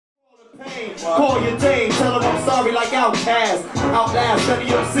Call your dame, tell her I'm sorry like Outkast. Outlast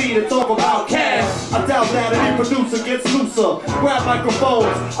any MC to talk about cash. I doubt that any producer gets looser. Grab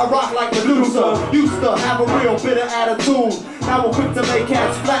microphones, I rock like Medusa. Used to have a real bitter attitude. Now we're quick to make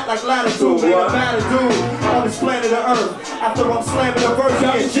cats flat like latitude. Make a matter dude on this planet of Earth. After I'm slamming a verse,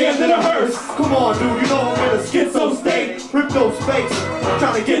 I get jammed in a hearse. Come on dude, you know I'm in a schizo state. Rip those fakes,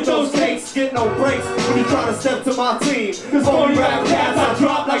 trying to get those cakes. Get no breaks when you try to step to my team. Cause only rap cats I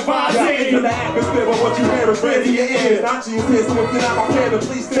drop like Vazine. The atmosphere of what you hear is ready to your ears. Not you here, so get out my pen and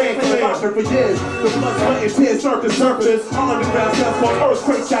please stay clear about her for years. The blood, sweat, and tears surface. All underground cells for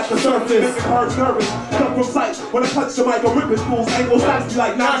earthquakes at the surface. Making her nervous, come from sight. When I touch the mic, I'm ripping fools. Angles shots be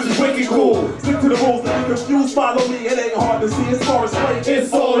like Nazis, wicked cool. Stick to the rules, don't be confused, follow me. It ain't hard to see as far as play.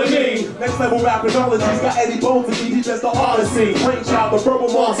 It's all in me. Next level rapidologies got Eddie Bones and he just the odyssey. Brainchild, the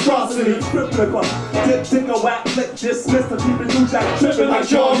verbal monstrosity. Script flipper, dip, ticker, whack, flick, dismiss the people who jack tripping like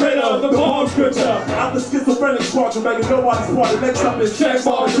John Ritter, the bomb scripture. I'm the schizophrenic squadron, making nobody's party. Next up is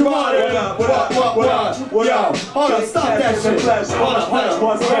Checkmark Eddie Bones. What up? Hold on, stop that shit. Hold up.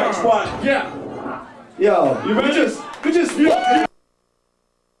 Yeah. Yo, you ready? We just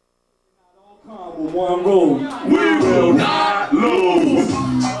with one rule. We will not lose.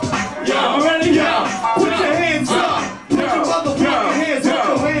 Yo, ready? Yo, put your hands up. Put your motherfucking hands up.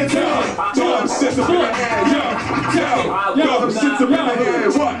 Put your hands up. Throw them shits up in the air. Throw them shits up in the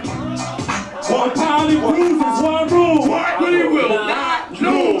air. What? One pound and bruises, one rule. What? We will not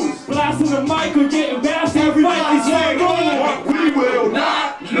lose. Blasting the mic or getting bashed. Everybody's one rule. We will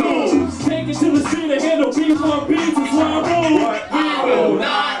not lose. Take it to the street and handle beats on beats is one rule. We will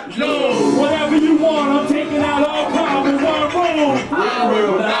not lose. Whatever you want, I'm taking out all crime with one rule. We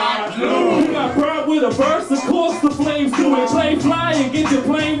will not lose. You got burnt with a burst, of course the flames do it. Play fly and get your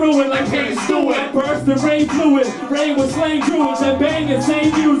plane ruined like Payne Stewart. Burst the rain fluid, rain with slain druids and banging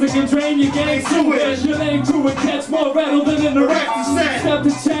same music and drain your gang sewage. Your name crew would catch more rattle than in the Reks set. Step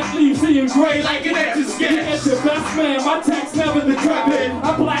to check, leave seeing gray like an etch a sketch. It's your best man, my text never decrepit.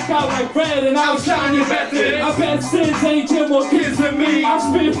 I black out like red and outshine your method. I bet Sids ain't kill more kids than me. I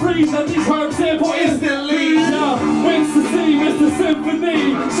spit freeze at these herbs sample instantly. Yeah, winks to see Mr.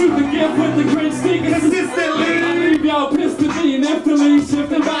 Symphony. Shoot the gift with the grin stick consistently. I leave y'all pissed at me and instantly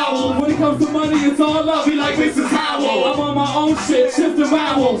shifting vowels. When it comes to money, it's all love. Be like Mrs. Howell. I'm on my own shit, shifting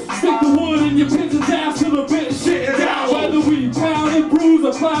vowels. Stick the wood in your pigeon's ass till the bit shit and down. Whether we pound and bruise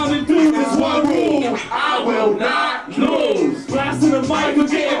or clown and do, it's one rule. I will not lose. Blasting the mic or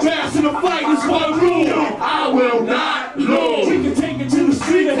getting bashed in a fight is one rule. I will not lose. We can take it to the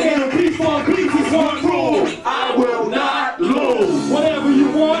street and handle beats on beats is one rule. I will not lose. Whatever you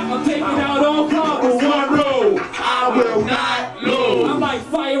want, I'm taking out all combos, one rule. I will not lose. I'm like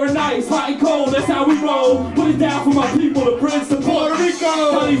fire and ice, hot and cold, that's how we roll. Put it down for my people, the Prince of Puerto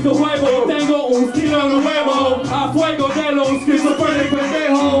Rico. Jalisco huevo, tengo un kilo de huevo. A fuego de los schizophrenic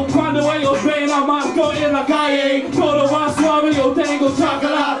pendejos. Cuando ellos ven a Marco en la calle, todo va suave, yo tengo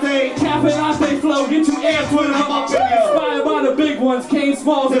chocolate. Cafe latte flow, get you amped when I'm up in here. Inspired by the big ones, Kane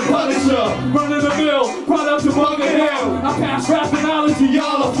Smalls and Punisher. Running the mill, product of Bunker Hill. I pass rapinology,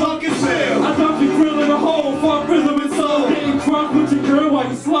 y'all are fucking still. I dump your grill in a hole, funk rhythm and soul. Getting drunk with your girl while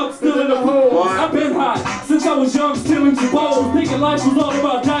you slug still in the pole. I've been hot since I was young, stealing your bowls. Thinking life was all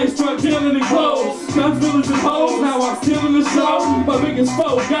about dice, drug dealing and clothes. Guns, villains, and hoes, now I'm stealing the show. My biggest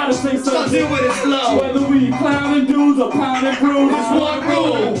foe, gotta say something with it slow. Whether we clowning dudes or pounding brews, it's one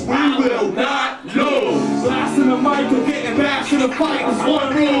rule. We will not lose. Blasting the mic or getting bashed in a fight is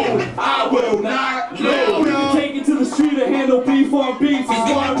one rule. I will not lose. We can take it to the street and handle beef on beats is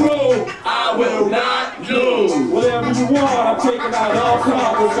one rule. I will not lose. Whatever you want, I'm taking out all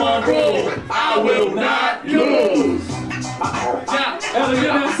combos, one rule. I will not lose. Elegant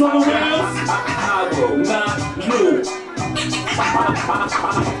ass on the wheels. I will not lose.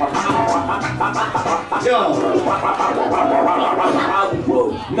 Yo. I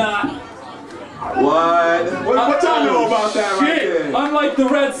will not. What y'all know about that right there? Unlike the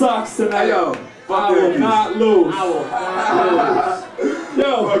Red Sox tonight, Hey, yo, I will not lose. I will not lose.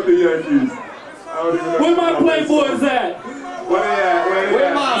 Yo, Fuck the Yankees. where my playboys at? Where they at?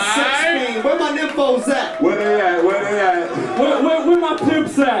 Where my 16? Where my nymphos at? Where they at? Where they at? Where my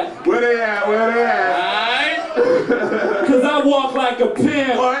pimps at? Where they at? Where they at? Cause I walk like a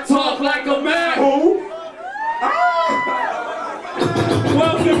pimp, talk like a man. Who?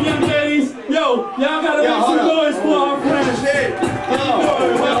 Welcome, young ladies. Yo, y'all gotta make some noise for our friends.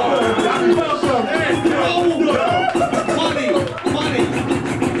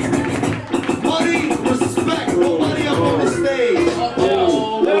 Money, respect. Nobody up on the stage. Cause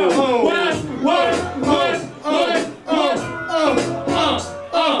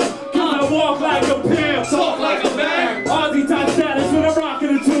I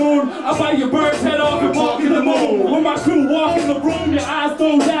crew walk in the room, your eyes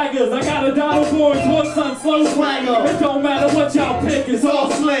throw daggers. I got a Donald Bourne's horse son, slow swagger. It don't matter what y'all pick, it's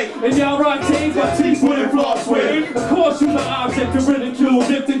all slick. And y'all rock chains, my teeth wouldn't floss with. Of course you're the object of ridicule,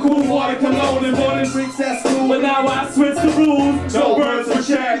 dipped in cool water, cologne, and morning freaks at school. But now I switch the rules, no birds for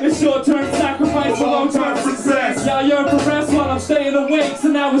check. It's short-term sacrifice for long-term success. Y'all yearn for rest while I'm staying awake, so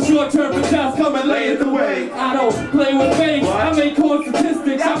now it's short-term for death, come and lay in the way. I don't play with fame, I make core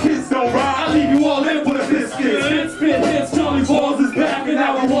statistics. Y'all kids don't ride, I leave you all in with a biscuit. Spit hits, Charlie Balls is back, and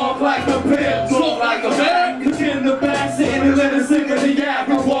now I walk like a pimp, talk like a man. Look in the back, sitting and letting sing of the yak.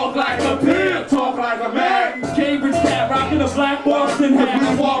 I walk like a pimp, talk like a man. Cambridge cat, rocking a black Boston hat.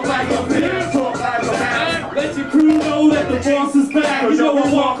 I walk like a pimp, talk like a man. Let your crew know that the boss is back. You know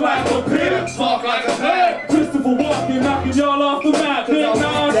I walk like a pimp, talk like a man. Christopher walking, knocking y'all off the map. Big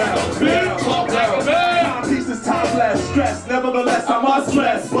Nas, pimp, talk like a man. Pieces, timeless, stress, nevertheless I must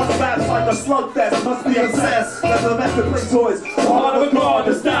rest. Bust bats like a slugfest, must be obsessed. Nevertheless to play toys, the heart of a guard,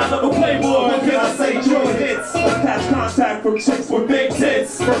 the style of a playboy. What can I say, joy hits, catch contact from chicks with big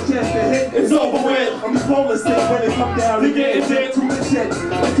tits. First chance to hit, it's over with. I'm just rolling stick when they come down, they getting dead to the shit.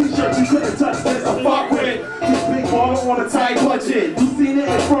 The t-shirts you couldn't touch, this a fuck with. This big baller on a tight budget, you seen it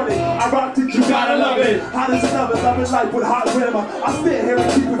in front of it, I rocked it, you gotta love it. How does you love it life with hot rimmer. I sit here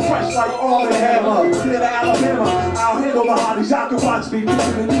and keep it fresh like all the hammer. Clear to Alabama, I'll handle the hotties. Y'all can watch me,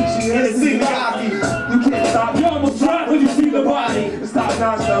 Mr. Nietzsche and see the Aki. You can't stop, you almost drop when you see the body. It's not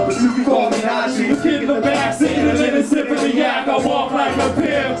nonstop, but you can call me Nazi. The kid in the back, sitting and letting sipping the yak. I walk like a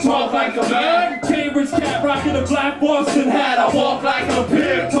pimp, talk like a man. Cambridge cat, rocking a black Boston hat. I walk like a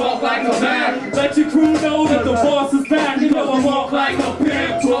pimp, talk like a man. Let your crew know that the boss is back. You know I walk like a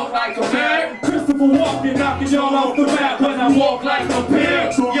pimp, talk like a man. Christopher walking, knocking y'all off the map when I walk like a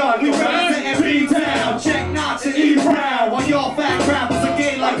pimp. Yo, we representing B-Town. Check not to E Brown. While y'all fat rappers are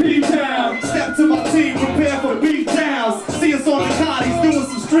gay like B-Town. Step to my team, prepare for beat-downs. See us on the cotties doing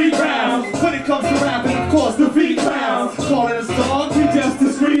some street rounds. When it comes to rapping, of course, the beat rounds. Calling us dogs, we just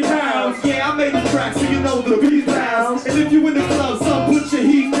the street hounds. Yeah, I made the track so you know the beat rounds. And if you in the club, son, put your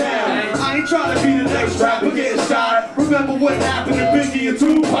heat down. I ain't trying to be the next rapper getting shot. Remember what happened to Biggie and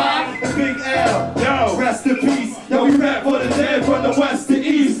Tupac and Big L. Yo, rest in peace. Yo, we rap for the dead from the west to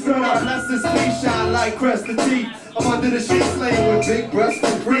east. God bless this beat, shine like Crested Teeth. I'm under the sheets laying with big breasts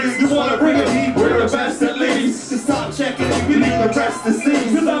and breeze. You wanna bring a heat, we're the best at least. Just stop checking and we leave the rest to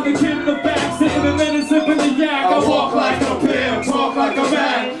see. Cause I'm the kid in the back, sitting and letting sipping the yak. I walk like a pimp, talk like a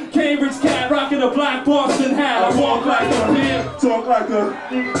man. Cambridge cat, rocking a black Boston hat. I walk like a pimp, talk like a.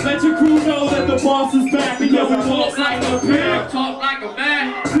 Let your crew know that the boss is back. Because I walk like a pimp, talk like a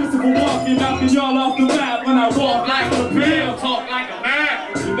man. Christopher walking, knocking y'all off the map. When I walk like a pimp, talk like a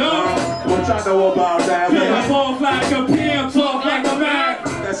man. You know? What y'all know about that? Yeah, I walk like a pimp, talk like a man.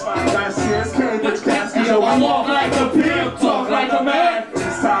 That's fine, that's serious. Cambridge cats, yo, I walk like a pimp, talk like a man.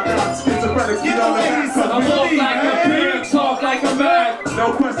 It's time out, Skitzofreniks, get on the back. I walk like a pimp, talk like a man.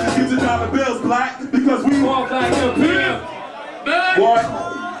 No questions, get your dollar bills, black, because we walk like a pimp. What?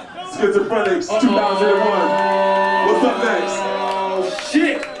 Skitzofreniks, 2001. What's up next? Oh,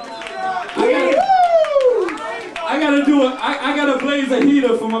 shit. I gotta do it. I gotta blaze a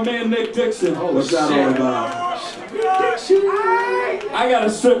heater for my man Nick Dixon. Oh, what's that all about? I gotta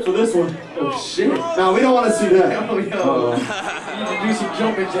strip for this one. Oh shit. No, we don't want to see that. Oh, yo. You need to do some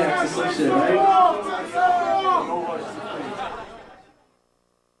jumping jacks or some shit, right?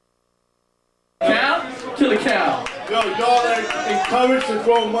 Cow? Kill a cow. Yo, y'all are encouraged to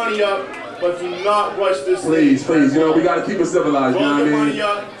throw money up, but do not rush this. Please, please, you know, we gotta keep it civilized, you know what I mean? Throw the money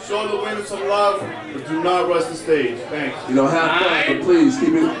up, show the winners some love, but do not rush the stage. Thanks. You know, have fun, but please,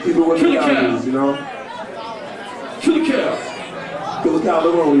 keep it with the values, you know? Kill a cow. Kill a cow, the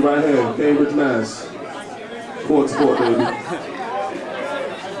room, we right here, Cambridge, Mass. Sport, baby.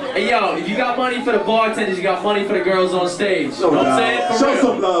 Hey yo, if you got money for the bartenders, you got money for the girls on stage. You know what I'm saying? For Show real.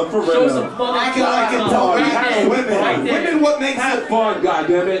 some love, for real. Show some fun. Acting like it's party. Have women. Right there. Women, what makes it fun,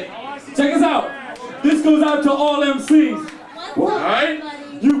 goddammit. Check us out. This goes out to all MCs. Alright?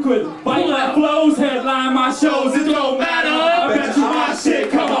 You could bite my flows, headline my shows, it don't matter. I bet you my shit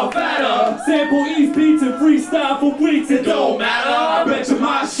come out fatter. Sample East beats and freestyle for weeks, it don't matter. I bet you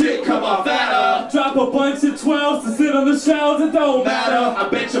my shit come out fatter. Drop a bunch of 12s to sit on the shelves, it don't matter. I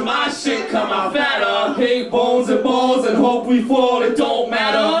bet you my shit come out fatter. Hate bones and balls and hope we fall, it don't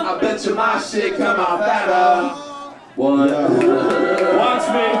matter. I bet you my shit come out fatter. What? Watch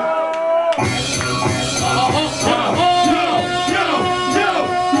me.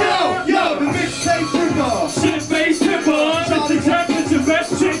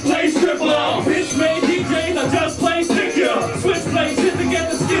 Switch plays, hit to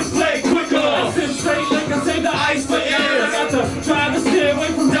get the skits played quicker. Sim straight like I say the ice, but yeah,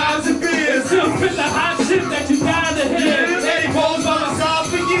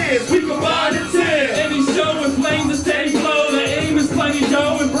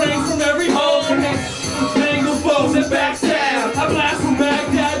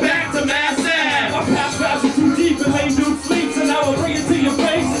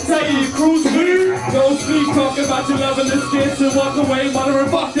 Sleep talking about you loving the skits and walk away, mother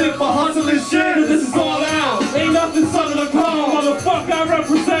and fuck it for hustling shit. This is all out. Ain't nothing son of the clown. Motherfucker, I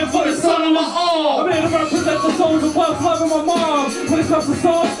represent for the son of my arm. I'm here to represent the souls of love, loving my mom. When it comes to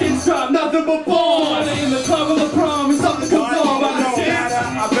songs, skits drop nothing but balls. Whether in the club or the prom, it's something comes on by the shit.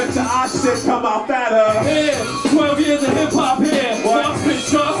 I bet your our shit come out fatter. Yeah, 12 years of hip-hop here.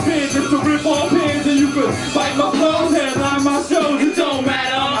 Sharp spit, just to rip all pins. And you could bite my clothes, headline my shows, it don't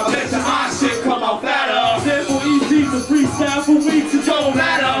matter. I bet your our shit come out fatter. Sample ECs and freestyle for weeks, it don't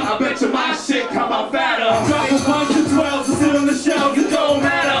matter. I bet you my shit come out fatter. Drop a bunch of 12s and sit on the shelves, it don't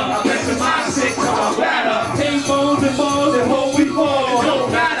matter. I bet you my shit come out fatter. Ain't bones and balls and hope we fall, It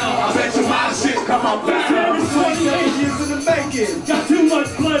don't matter. I bet you my shit come out fatter. It's 28 years in the making. Got too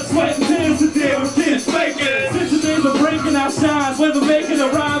much blood, sweat, and tears to deal with kids faking. Since the days of breaking our shines, whether making a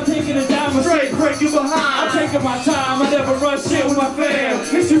rhyme, taking it down, straight breaking behind. I'm taking my time, I never rush shit with my fam.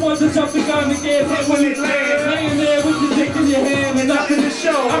 If she wants to jump the gun to get hit when it lands, laying there with your dick in your hand and nothing to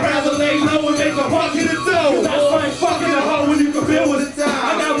show. I'd rather lay low and make a buck in the dough. That's like fucking a hoe when you can build with a time.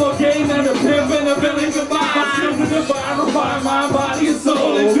 I got more game than a pimp and a villain combined. My skills are divine, refine mind, body, and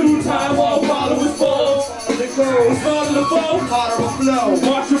soul. In due time, all followers fall. It goes harder to fall, harder to flow.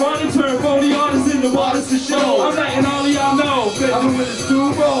 March around and turn 40 artists into waters to show. I'm letting all of y'all know, been doing this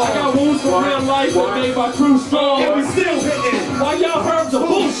too wrong. I got wounds from real life that made my crew strong. And we still hitting, while y'all herbs are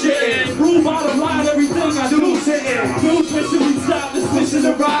bullshitting. Rule bottom line, everything I do hitting. Dudes wishing we stop this mission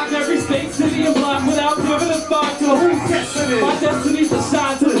to rock every state, city, and block without giving a thought to who's testing it. My destiny's to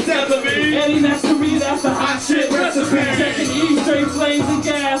shine to the death of me. Eddie next to me, that's the hot shit recipe. Checking E, straight flames and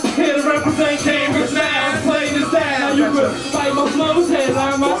gas. Here to represent Cambridge now. Plain as that. Now you could fight my flows,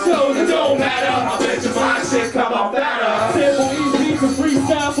 headline my shows, it don't matter. I bet you my shit come out fatter. Sample EPs and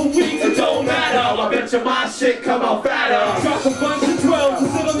freestyle for weeks, it don't matter. I bet you my shit come out fatter. Drop a bunch of 12s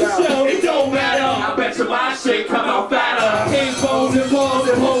and sit on the shelf, it don't matter. I bet you my shit come out fatter. Ain't bones and balls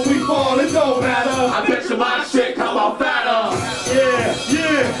and hope we fall, it don't matter. I bet you my shit come out fatter. Yeah,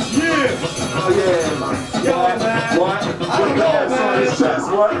 yeah, yeah. Oh yeah. Yo, man. What? I don't know, man.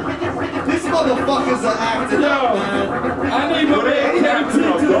 What? These motherfuckers are acting up, man. I need my man KT to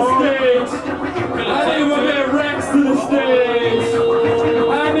the stage. I need my man Reks to the stage.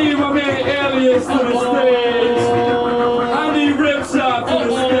 I need my man Alias to the stage. I need Ripshot to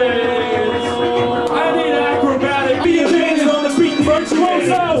the stage. I need Acrobatic. Be a man on the beat.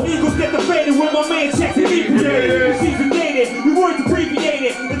 Virtuoso. Eagles get the faded with my man Checkmark. Season dated. We weren't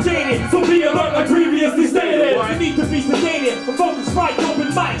abbreviated and jaded. So be alert like previously stated. You need to be sedated. A focus fight, open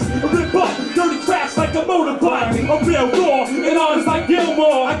mics. A rip up, dirty tracks like a motorbike. A real raw, and honest like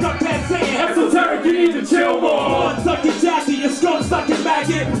Gilmore. I got that saying, Esoteric, you need to chill more. Untucking Jackie, your skull stuck in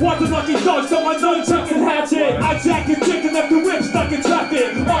maggot. Want the lucky dog, so I nunchucks and hatchet. I jack and chick and left the whip stuck in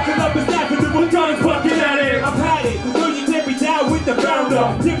traffic. Walking up and snapping with guns bucking at it. I've had it, will you take me down with the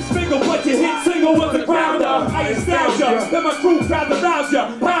founder? Dip's finger, what you hit, single with the grounder. I astound ya, then my crew crowd around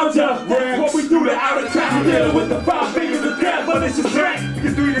ya, pound ya. That's what we do to out of track. Dealing with the 5 fingers of death, but it's just track.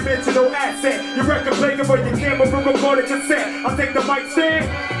 You three-dimensional asset. Your record player for your camera from recorded cassette. I'll take the mic stand.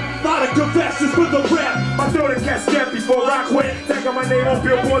 Not a confessions for the rap. I throw the Cash.app before I quit. Tagging my name on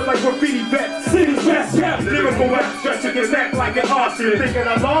billboards like graffiti vets. City's best kept. Lyrical rap stretching your neck like an ostrich. Thinking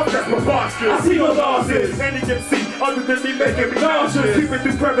I lost, that's preposterous. I see no losses. Any MC other than me making me nauseous. Keeping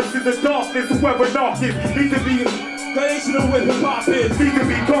through crevices of darkness. Whoever nauseous need to be Creational with hip-hop is. need to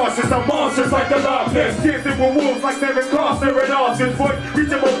be cautious. I'm monsters like the Loch Ness. Dancing with wolves like Sarah Costner and Austin. Voice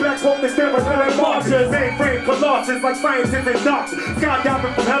reaching my back home to stand with her marches. Mainframe colossus like scientists and doctors.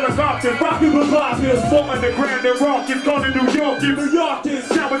 Skydiving from helicopters. Rockin' with blockers. More underground than rockets. Gone to New York. New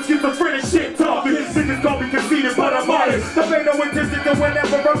Yorkers. Now it's schizophrenic shit talking. Niggas call me conceited, but I'm honest. There ain't no intention to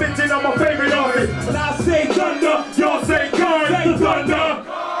whenever I mention I'm my favorite artist. When I say thunder, Y'all say gun. say thunder.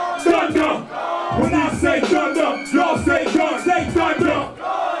 Thunder. When I say thunder, y'all say gun. Say thunder.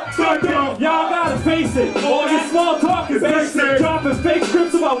 Thunder. Y'all gotta face it. All this small talk is basic. Dropping fake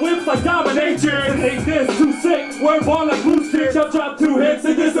scripts about whips like domination. Hate this, too sick. Word born like blue sticks. I'll drop 2 hits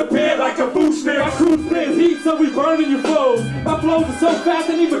and disappear like a boost stick. My crew spins heat, so we burning your flows. My flows are so fast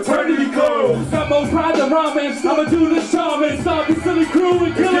they need maternity clothes. Got more pride than ramen. I'ma do this charming. Stop this silly crew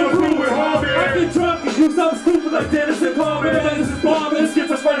and kill a crew with harmony. I get drunk and do something stupid like Dennis and Carmen. This is bombing.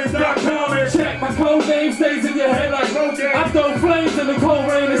 Skitzofreniks.com. Check my code name stays in your head like Rogaine. I throw flames in the cold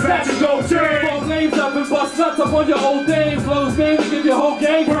rain and snatch and go change. Blow names up and bust nuts up on your old dames. Close names and give your whole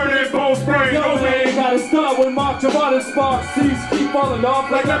gang. Burning both sprays. Yo, man, gotta start when Mark Javon sparks. Seas keep falling off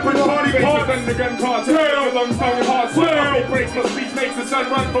like Leopard party park and the gun cartel. Your lungs pounding hard swell. It breaks my speech, makes the sun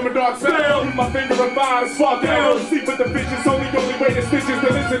run from a dark spell. My finger of fire, spark arrows. Sleep with the visions, only way to stitches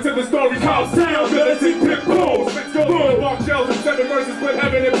to listen to the story called Tell. Militant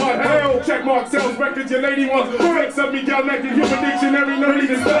Checkmark sells records, your lady wants breaks of me, y'all naked. Human dictionary, no need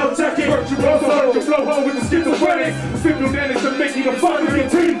to spell check it. Virtuoso, your flow home with the schizophrenics. Simple damage to make you the fuck of your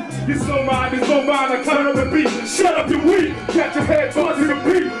teeth. You slow mind, it's low mind, I cut up the beat. Shut up, you weak. Catch your head, buzz to the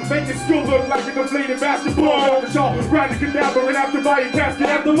beat. Make your school look like a deflated basketball. Y'all riding cadaver and after buying casket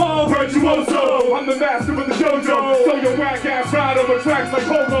at the mall. Virtuoso, I'm the master of the dojo. So your whack ass ride over tracks like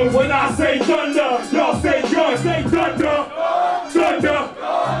hobos. When I say thunder, y'all say gun. Say thunder, thunder.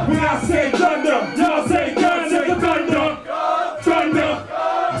 When I say thunder, y'all say gun. Say thunder, thunder.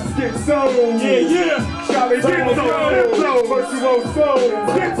 Schizo, yeah. Charlie Schizo, Virtuoso, Schizo,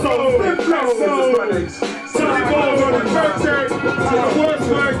 Schizo. Charlie Bones on his birthday. To the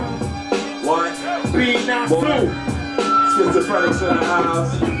wordplay. What? Beat not two. Schizophreniks in the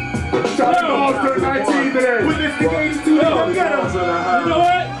house. Charlie Bones turned 19 today. Witness the 82. You know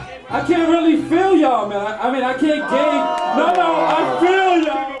what? I can't really feel y'all, man. I mean, I can't gain. No, I feel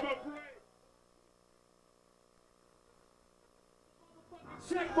y'all.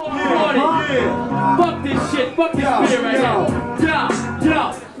 Yeah. Fuck this shit. Fuck this beer right now.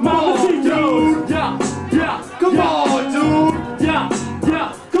 Yeah. Mama, dude. Yeah. Come on, dude. Yeah.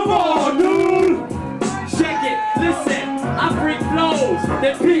 Come on, dude. Check it. Listen. I freak flows.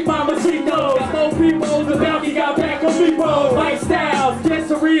 Then peep my machitos. Got no peoples. The bounty got back on me, bro. Lifestyles.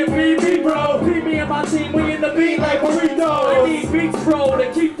 Skitzofreniks and BB, bro. Keep me and my team. We in the beat like burritos. I need beats, bro.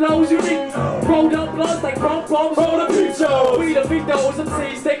 To keep flows unique. Rolled up bloods like bump. Roll the beat shows. We the beat those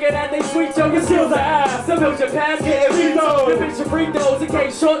MCs thinking that they sweet, yo. Your skills are ass. Some build your past, getting beat those. The bitch your free throws. It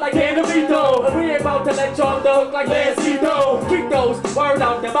came short like Andamito. And we ain't about to let y'all the hook like Lancito. Keep those. Word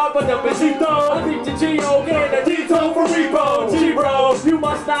out them out for the besitos. I beat your G.O. Get a G-Toe for repo. G-Bro, you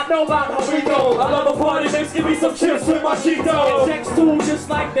must not know about how we go. I love a party mix, give me some chips with my Cheetos. Next two, just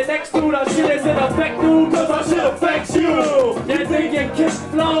like the next dude. Our shit is in effect, dude, cause our shit affects you. You think you kick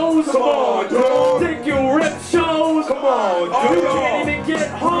flows? Come on, dude. Think you rip shows? Come on, dude. You can't even get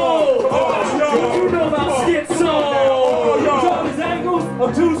home. You know about Schizo. Charlie's angles,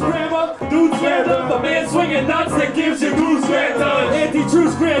 a two scrammer, dude's random. The man swinging nuts that gives you goose random.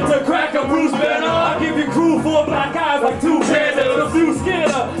 Anti-truth grant to crack a Bruce banner. I give you crew four black eyes like two pandas. A few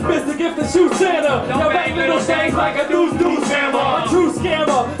scanner, Mr. Gift and shoot Santa. Y'all bang little things like a news hammer. A true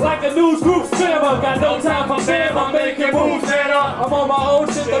scammer, like a news group spammer. Got no time for fam, I'm making moves, Santa. I'm on my own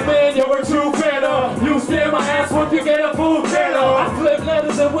shit, the man, you're a true fanner. You stand my ass once you get a food Santa. I flip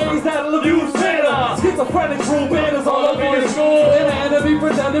letters in ways that'll abuse Santa. Schizophrenics rule banners all over your school. And an enemy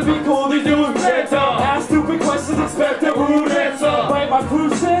pretend to be cool, they do Santa. Ask stupid questions, expect a rude answer. Bite my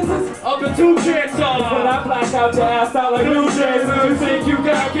cruise chances, up to 2 chances. When I black out your ass out like New Jason. You think you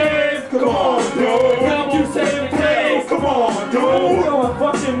got game? Come on, dude. Help you save the day. Come on, dude. You know my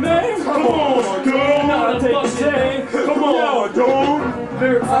fucking name? Come on, dude. Now I take the chain. Come on, dude.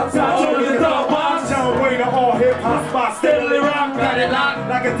 Lyrics outside of the dog box. John Wayne, all hip-hop spots. Steadily rock, got it locked.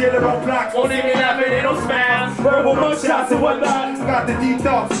 Like a dealer on blocks. Won't even have it, they don't smash. Verbal mugshots and whatnot. Got the deep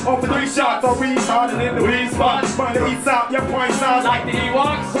thoughts. Off the 3 shots. I'll reach harder than the weed spots. Find the east out, your point sounds like the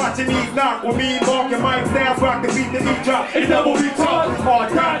Ewoks. Watching these knock with me, Mark and Mike Stabs. Rock the beat, the E-drop. It double beat talk.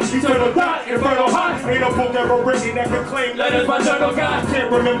 Hard dot, eternal dot, infernal hot. Ain't no book ever written that can claim letters my journal got.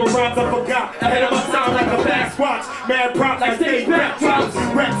 Can't remember rhymes I forgot. Ahead of my time like a back squatch. Mad props like stage backdrops.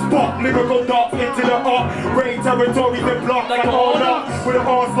 Reks spark, lyrical dark into the art. Rain territories and block like a hard up. With an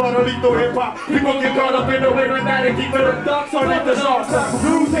onslaught of lethal hip-hop. People get caught up in the rhythmatic, keep it a duck, so let the dogs.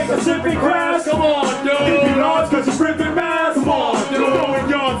 You take a shipping crash. Come on, dude. If you large cause you're ripping mass. Come on, dude. Throwing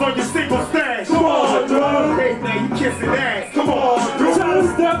yards on your single stash. Come on, dude. Hey, now you kissing ass. Come on, dude. Try to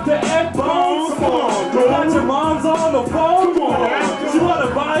step to Eddie Bones. Come on, dude. Got your mom's on the phone. Come on. She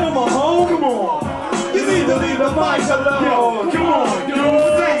wanna buy him a home. Come on. You need to leave the mic alone. Yo, come on, dude.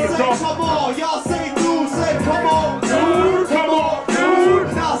 Say it, Say dog. come on, y'all say dude, say come on, Dude, come on, dude.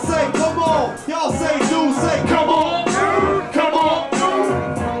 and I say come on, y'all say dude, say Come on, dude. Come on, dude.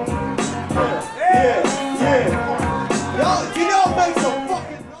 Yeah. y'all, can y'all make some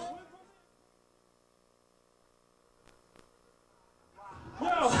fucking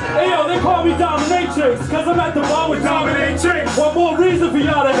Hey yo, they call me Dominatrix, cause I'm at the bar with Dominatrix. One more reason for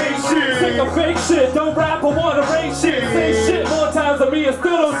y'all to hate shit. Sick of fake shit, don't rap or wanna rate shit. Say shit more times than me and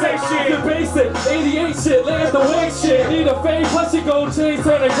still don't say shit. You're basic, 88 shit, land the weight shit. Need a fade, plus your gold chain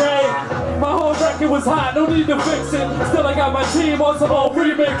turning gray. My whole record was hot, no need to fix it. Still I got my team on some old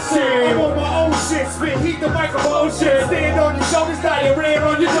remix shit. I'm on my own shit, spit heat the microphone shit. Stand on your shoulders, got your red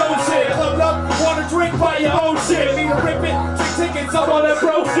on your nose shit. Club up, wanna drink, buy your own shit. Need to rip it, trick tickets, I'm on that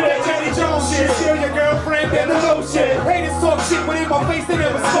bro shit. Jenny Jones shit, steal your girlfriend and the low shit. Haters talk shit, but in my face they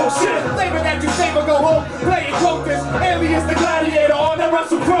never spoke shit. Flavor that you savor, go home, play it crocus. Alias the gladiator on that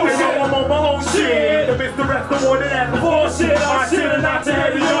Russell Crowe shit. I'm on my shit. The Mr. Reks, the one that has the bullshit. I shit and not to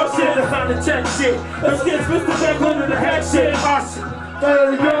heavy your shit. It's time to check shit. Let's get Mr. Reks under the head shit.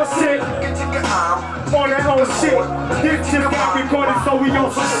 Your shit. On that own shit. This shit got recorded, so we on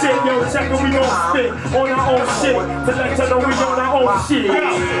some shit. Yo, check it, we gon' spit on our own shit. To let you know we on our own shit. Yo,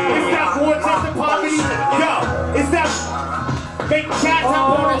 is that vortex of poverty? Yo, is that fake cats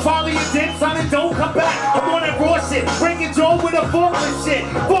out on a volley and dip, son, and don't come back. I'm on that raw shit, breaking jaw with a fork and shit.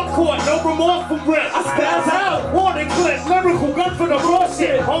 Fuck court, no remorse for rip. I spaz out, warning clip, lyrical gun for the raw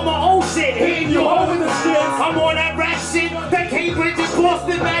shit. On my own shit, hitting you over the stills. I'm on that rap shit, that Cambridge and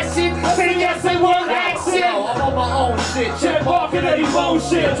Boston that shit. Say yes, say word action. Yo, I'm on my own shit. Checkmark Eddie Bones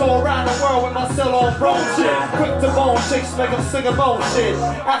shit. All around the world with my cell on bro shit. Quick to bone chicks, make them sing a bone shit.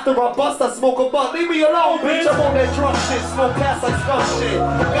 After I bust, I smoke a butt. Leave me alone, bitch. I'm on that drunk shit. Smoke cats like skunk shit.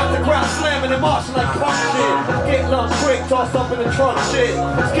 Got the crowd slamming and marching like punk shit. Get lunch quick, tossed up in the trunk shit.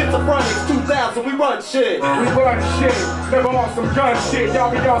 Skitzofreniks 2000, we run shit. We run shit, never on some gun shit.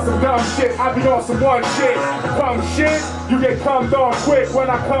 Y'all be on some dumb shit, I be on some one shit. Come shit, you get cummed on quick. When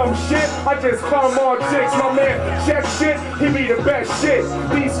I come shit, I just come on chicks. My man check shit, he be the best shit.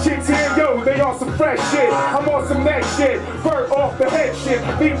 These chicks here, yo, they on some fresh shit. I'm on some next shit, burnt off the head shit.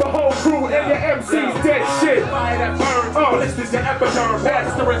 Leave the whole crew and your MC's dead shit. Fire that burns, ballistics your epiderm.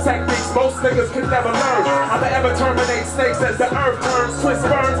 Mastering techniques most niggas can never learn. How to ever terminate snakes as the earth turns. Twist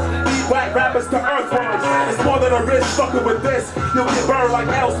burns, lead whack rappers to earthworms. It's more than a risk fucking with this. You'll get burned like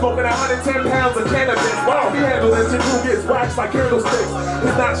L smoking 110 pounds of cannabis. Wow, we handle this, your crew gets waxed like candlesticks.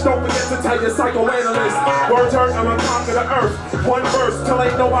 It's not, don't forget to tell your psychoanalyst. Words hurt, I'm gonna conquer the earth. One verse till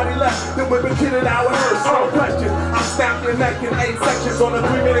ain't nobody left. Then we've been kidding our hearse. No question, I snap your neck in 8 sections on a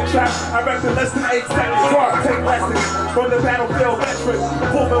 3-minute track. I reckon less than 8 seconds. Take lessons from the battlefield veteran.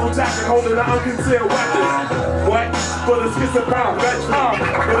 Full metal jacket holding an unconcealed weapon. What? For the schizophrenic veteran.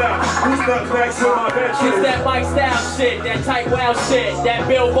 What up? Who's up next to my veteran? It's that Mike Style shit, that tight wow shit, that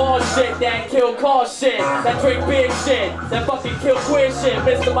Bill Ball shit, that kill car shit, that drink beer shit, that fucking kill queer shit.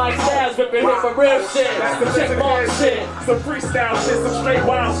 Mr. Mike Styles ripping hit for real shit. That's the Checkmark shit. Some freestyle shit, some straight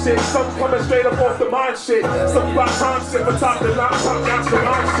wild shit. Some coming straight up off the mind shit. Some fly time shit for top to top notch the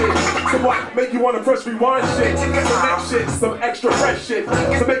line shit. Some what make you wanna press rewind shit. Some next shit, some extra fresh shit.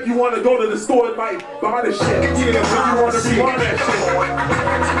 Some make you wanna go to the store and buy the shit. Yeah, make you wanna rewind that shit.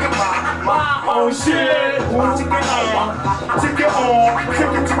 My own shit. Take it on, take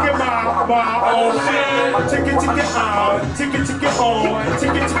it on, take it my own shit. Take it on, take it on,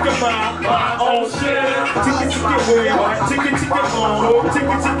 take it my own shit. Take it on, take it on, take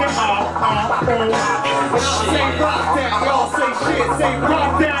it Say rock that, y'all say shit. Say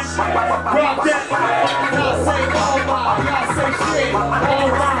rock that, rock that. Y'all say all rock, y'all say shit. All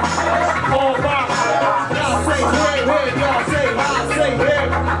rock, all rock. Y'all say hip, hip, y'all say I say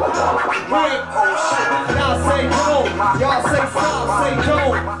hip. Hip, y'all say go, y'all say stop, say go.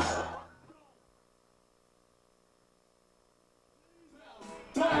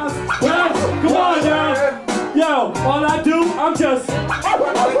 Come on now. Yo, all I do, I'm just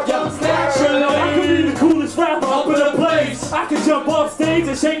naturally. I could be the coolest rapper up in the place. I could jump off stage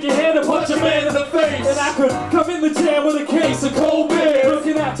and shake your hand and punch a man in the face. And I could come in the jam with a case of cold beer,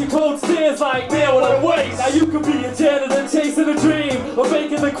 looking at your cold stairs like man with a waist. Now you could be a janitor chasing a dream of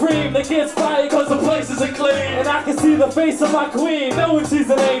making the cream that gets fired cause the place isn't clean. And I can see the face of my queen, knowing she's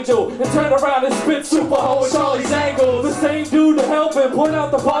an angel, and turn around and spit super hoe at Charlie's angle. The same dude to help and point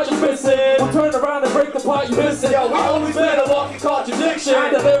out the part you're missing. We'll turn around and break the part you're missing. Yo, we always been a walking contradiction. I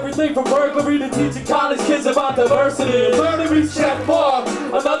did everything from burglary to teaching college kids about diversity. A third of me's Checkmark,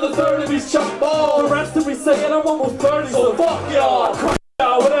 another third of me's Chuck Ball. The rest of me saying I'm almost 30, so fuck y'all.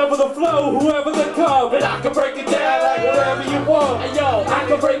 Whatever the flow, whoever the come, and I can break it down like whatever you want. And yo, I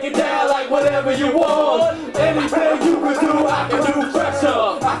can break it down like whatever you want. Anything you can do, I can do fresher.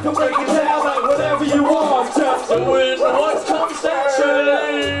 I can break it down like whatever you want. Just do it what comes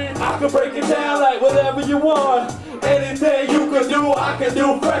naturally. I can break it down like whatever you want. Anything you can do, I can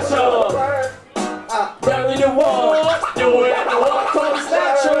do fresher. Whatever you want, do it what comes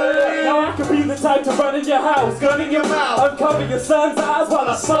naturally. Now I could be the type to run in your house, gun in your mouth, uncover your son's eyes while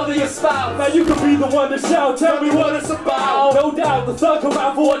I smother your spouse. Now you could be the one to shout, tell me what it's about. No doubt the thug come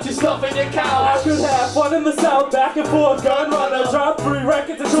out for what you stuff in your couch. I could have fun in the south, back and forth, gun runner. Drop 3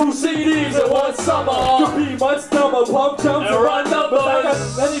 records and 2 CDs in one summer. Could be much dumber, pump jumps and run numbers. I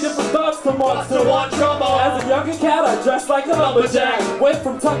got many different thoughts to march to one drummer. As a younger cat I dressed like a lumberjack. Went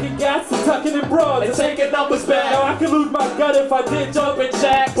from tucking gats to tucking in broads and taking numbers back. Now I could lose my gut if I did jumping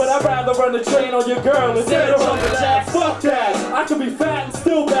jacks, but I'd rather run the train on your girl instead of jumping jacks. Fuck that, I could be fat and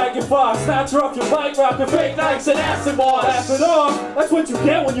still back Dragon Fox, snatch her off your bike, rockin' fake Nikes and acid wash. Laugh it off, that's what you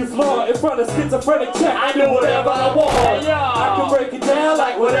get when you flaunt in front of schizophrenic check. I do whatever I want. Hey, yo. I can break it down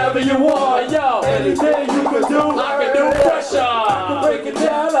like whatever you want. Hey, yo. Anything you can do, I can do pressure. I can break it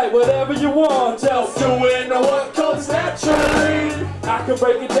down like whatever you want. Just doing what comes naturally. I can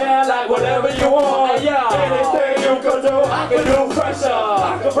break it down like whatever you want. Hey, yo. Anything you can do, I can do pressure.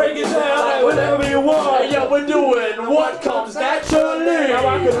 I can break it down like whatever you want. Hey, yo, we're doing what comes naturally. Now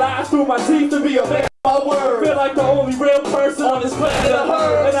I can lie through my teeth and be a man. My word, feel like the only real person on this planet of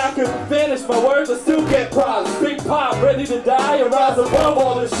Earth. And I could vanish my words and still get problems. Big pop, ready to die and rise above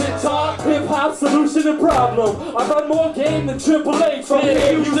all this shit talk. Hip hop solution and problem. I run more game than Triple H from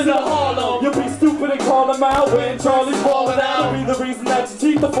here Houston to Harlem. You'll be stupid and call them out when Charlie's falling out. Be the reason that your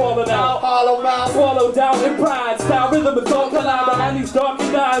teeth are falling out. Hollow mouth, swallow down in pride. Style rhythm and thought collide behind these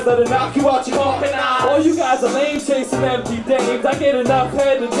darkened eyes that'll knock you out your fucking eyes. All you guys are lame chasing empty dames. I get enough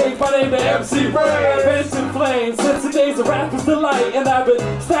head to change my name to MC Ray. Vents in flames since the days of rapper's delight. And I've been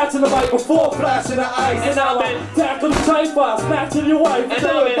snatching the mic before flashing the ice. And I've been tackling the typhoid, snatching your wife. And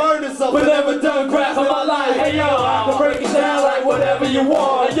I've been burning something, but never done grabbing my life. Hey yo, I can break it down like whatever you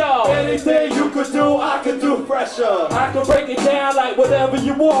want. Hey yo, anything you could do, I can do pressure. I can break it down like whatever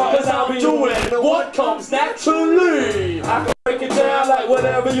you want. Cause I'll be doing what comes naturally. I can break it down like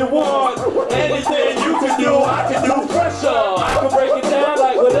whatever you want. Anything you can do, I can do pressure. I can break it down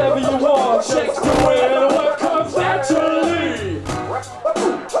like whatever you want. Checks doing what comes naturally.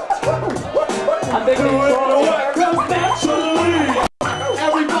 I think it's what comes naturally.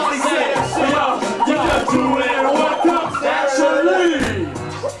 Everybody say that shit. You just doing what comes naturally.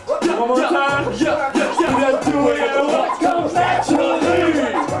 One more time. You just doing what comes naturally.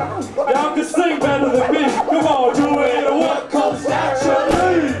 Y'all can sing better than me. Come on, doing what comes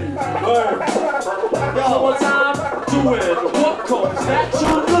naturally. One more time. Doing what comes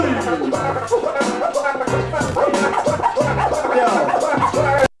naturally.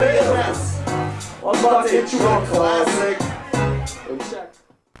 I'm about to hit you on class.